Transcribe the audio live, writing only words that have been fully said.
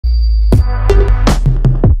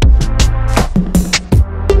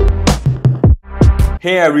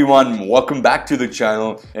Hey everyone, welcome back to the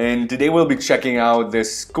channel, and today we'll be checking out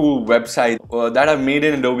this cool website that I've made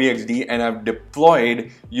in Adobe XD and I've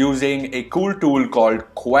deployed using a cool tool called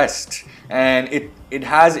Quest, and it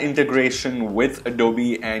has integration with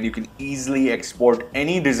Adobe and you can easily export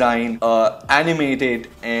any design, animate it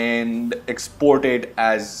and export it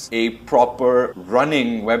as a proper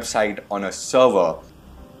running website on a server.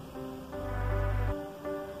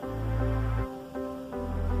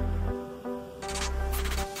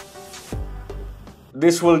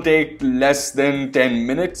 This will take less than 10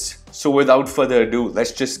 minutes, so without further ado,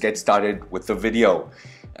 let's just get started with the video.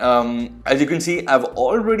 As you can see, I've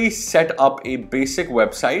already set up a basic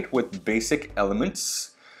website with basic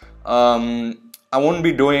elements. I won't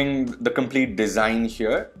be doing the complete design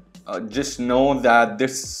here. Just know that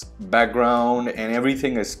this background and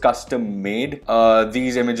everything is custom made.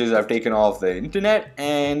 These images I've taken off the internet,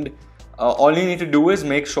 and all you need to do is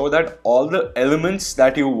make sure that all the elements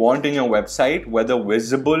that you want in your website, whether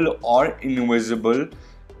visible or invisible,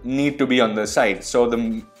 need to be on the site. So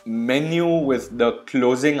the menu with the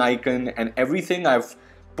closing icon and everything I've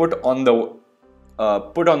put on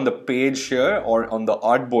the page here or on the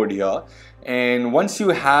artboard here. And once you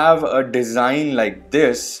have a design like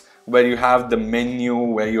this, where you have the menu,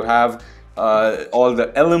 where you have all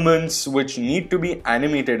the elements which need to be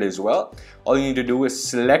animated as well, all you need to do is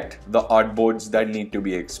select the artboards that need to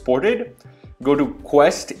be exported. Go to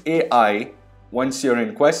Quest AI. Once you're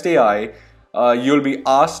in Quest AI, you'll be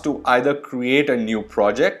asked to either create a new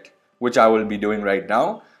project, which I will be doing right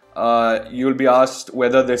now. You'll be asked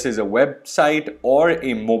whether this is a website or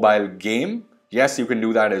a mobile game. Yes, you can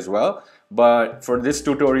do that as well, but for this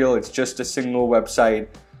tutorial, it's just a single website.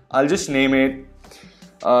 I'll just name it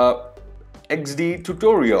XD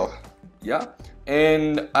tutorial, yeah,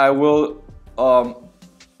 and I will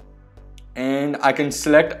and I can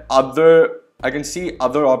select I can see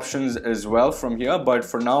other options as well from here, but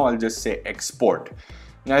for now I'll just say export.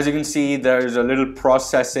 And as you can see, there's a little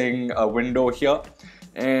processing window here,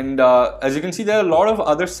 and as you can see, there are a lot of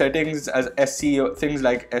other settings as SEO, things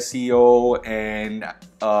like SEO and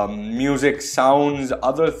music, sounds,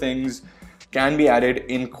 other things can be added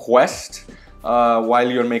in Quest while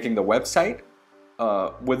you're making the website.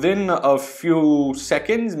 Within a few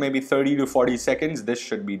seconds, maybe 30 to 40 seconds, this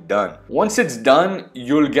should be done. Once it's done,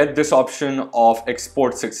 you'll get this option of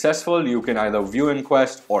export successful. You can either view in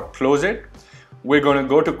Quest or close it. We're going to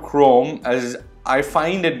go to Chrome, as I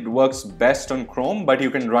find it works best on Chrome, but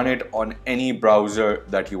you can run it on any browser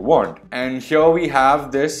that you want. And here we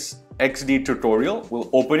have this XD tutorial. We'll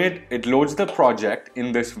open it. It loads the project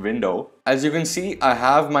in this window. As you can see, I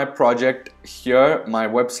have my project here. My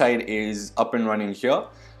website is up and running here.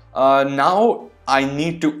 Now I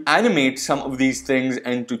need to animate some of these things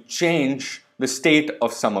and to change the state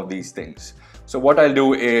of some of these things. So what I'll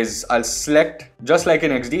do is I'll select, just like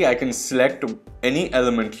in XD, I can select any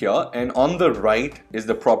element here, and on the right is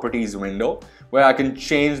the properties window where I can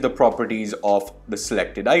change the properties of the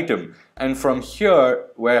selected item. And from here,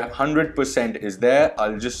 where 100% is there,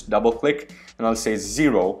 I'll just double click and I'll say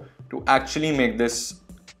 0 to actually make this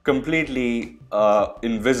completely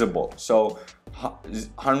invisible. So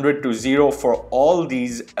 100 to 0 for all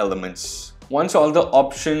these elements. Once all the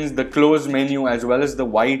options, the close menu as well as the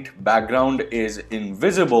white background is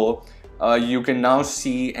invisible, you can now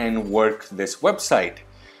see and work this website.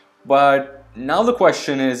 But now the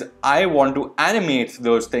question is, I want to animate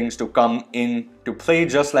those things to come into play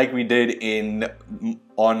just like we did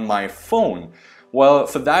on my phone. Well,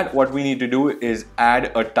 for that, what we need to do is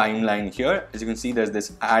add a timeline here. As you can see, there's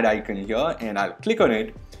this add icon here, and I'll click on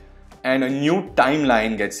it and a new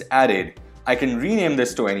timeline gets added. I can rename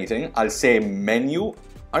this to anything. I'll say menu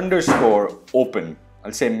underscore open.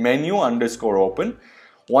 I'll say menu underscore open.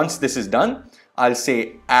 Once this is done, I'll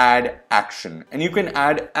say add action, and you can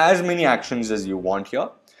add as many actions as you want here.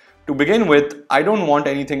 To begin with, I don't want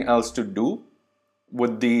anything else to do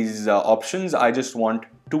with these options. I just want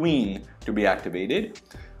tween to be activated.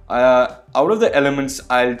 Out of the elements,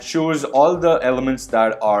 I'll choose all the elements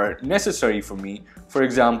that are necessary for me. For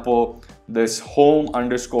example, this home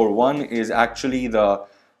underscore 1 is actually the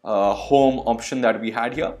home option that we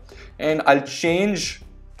had here, and I'll change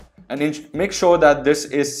and make sure that this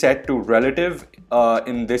is set to relative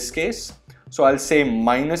in this case. So I'll say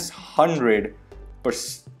 -100%.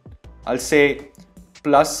 I'll say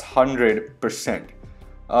 +100%.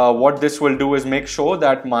 What this will do is make sure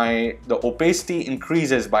that the opacity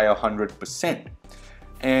increases by 100%.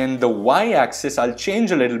 And the y-axis, I'll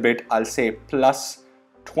change a little bit. I'll say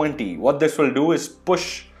 +20. What this will do is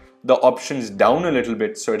push the options down a little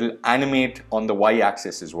bit so it'll animate on the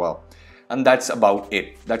y-axis as well. and that's about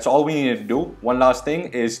it. That's all we need to do. One last thing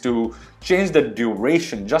is to change the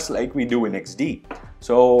duration just like we do in XD.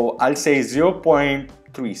 So I'll say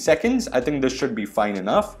 0.3 seconds. I think this should be fine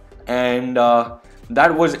enough. And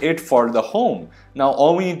that was it for the home. Now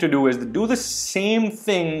all we need to do is do the same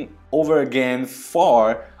thing over again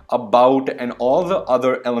for about and all the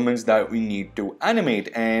other elements that we need to animate.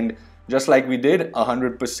 And just like we did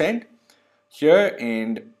 100% here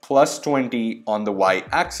and plus 20 on the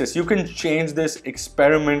y-axis. You can change this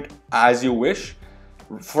experiment as you wish.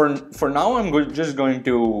 For now, I'm just going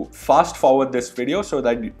to fast forward this video so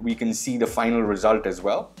that we can see the final result as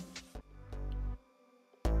well.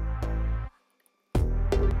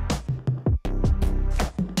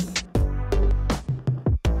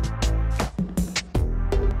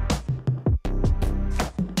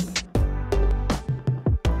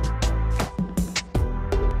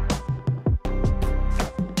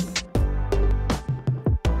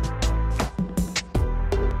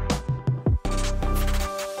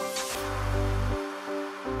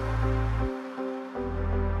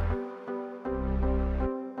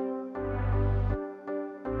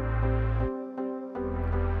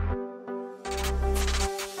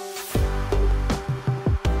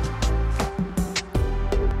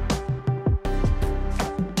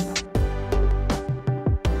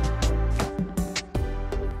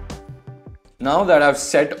 Now that I've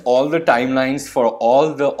set all the timelines for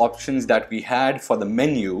all the options that we had for the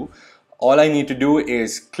menu, all I need to do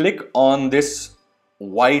is click on this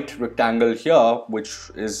white rectangle here,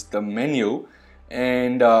 which is the menu,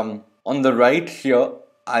 and on the right here,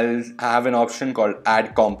 I'll have an option called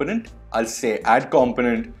Add Component. I'll say Add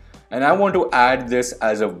Component, and I want to add this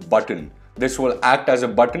as a button. This will act as a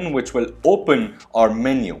button which will open our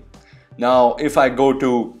menu. Now, if I go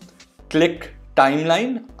to Click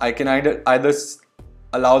Timeline, I can either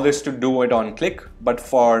allow this to do it on click, but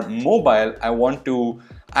for mobile I want to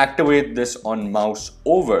activate this on mouse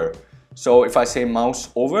over. So if I say mouse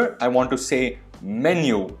over, I want to say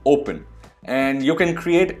menu open, and you can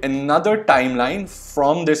create another timeline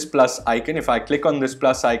from this plus icon. If I click on this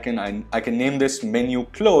plus icon, I can name this menu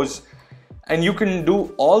close, and you can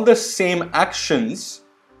do all the same actions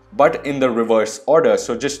but in the reverse order.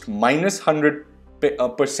 So just minus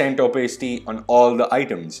 100% opacity on all the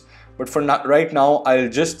items. But for right now, I'll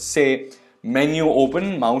just say menu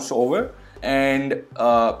open, mouse over, and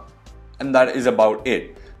that is about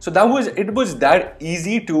it. So it was that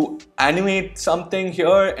easy to animate something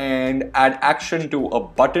here and add action to a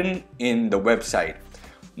button in the website.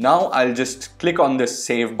 Now I'll just click on this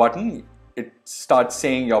save button. It starts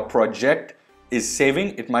saying your project is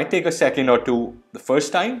saving. It might take a second or two the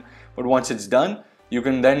first time, but once it's done, you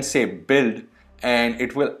can then say build, and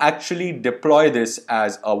it will actually deploy this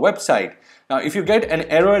as a website. Now, if you get an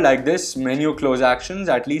error like this, menu close actions,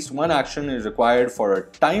 at least one action is required for a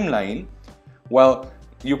timeline. Well,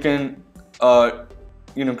 you can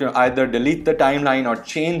either delete the timeline or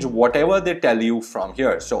change whatever they tell you from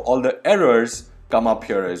here. So all the errors come up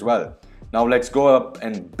here as well. Now let's go up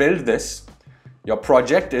and build this. Your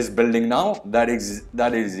project is building now. That is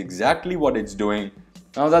exactly what it's doing.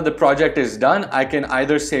 Now that the project is done, I can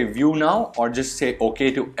either say view now or just say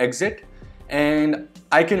OK to exit. And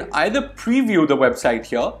I can either preview the website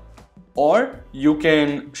here, or you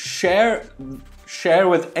can share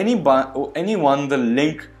with anyone the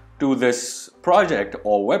link to this project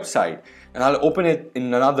or website. And I'll open it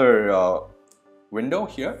in another window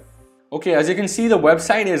here. Okay, as you can see, the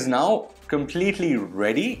website is now completely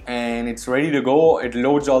ready and it's ready to go. It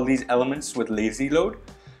loads all these elements with lazy load.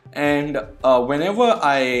 And whenever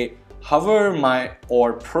I hover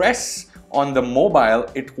or press on the mobile,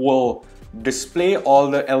 it will display all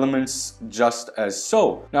the elements just as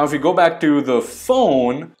so. Now if you go back to the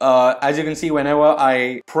phone, as you can see, whenever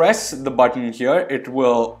I press the button here, it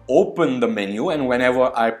will open the menu, and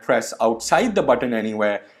whenever I press outside the button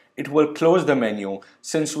anywhere, it will close the menu,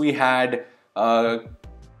 since we had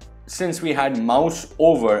mouse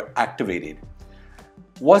over activated.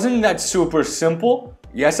 Wasn't that super simple?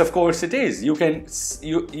 Yes, of course it is.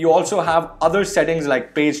 You also have other settings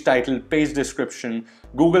like page title, page description,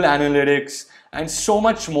 Google Analytics, and so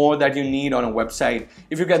much more that you need on a website.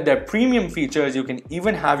 If you get their premium features, you can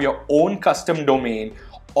even have your own custom domain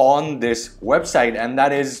on this website, and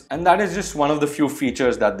that is just one of the few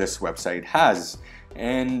features that this website has.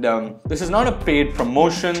 And this is not a paid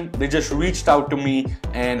promotion. They just reached out to me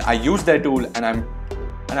and I used their tool, and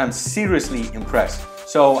I'm seriously impressed.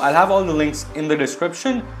 So I'll have all the links in the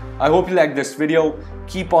description. I hope you like this video.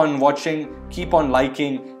 Keep on watching, keep on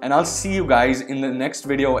liking, and I'll see you guys in the next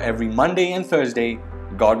video every Monday and Thursday.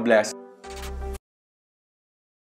 God bless.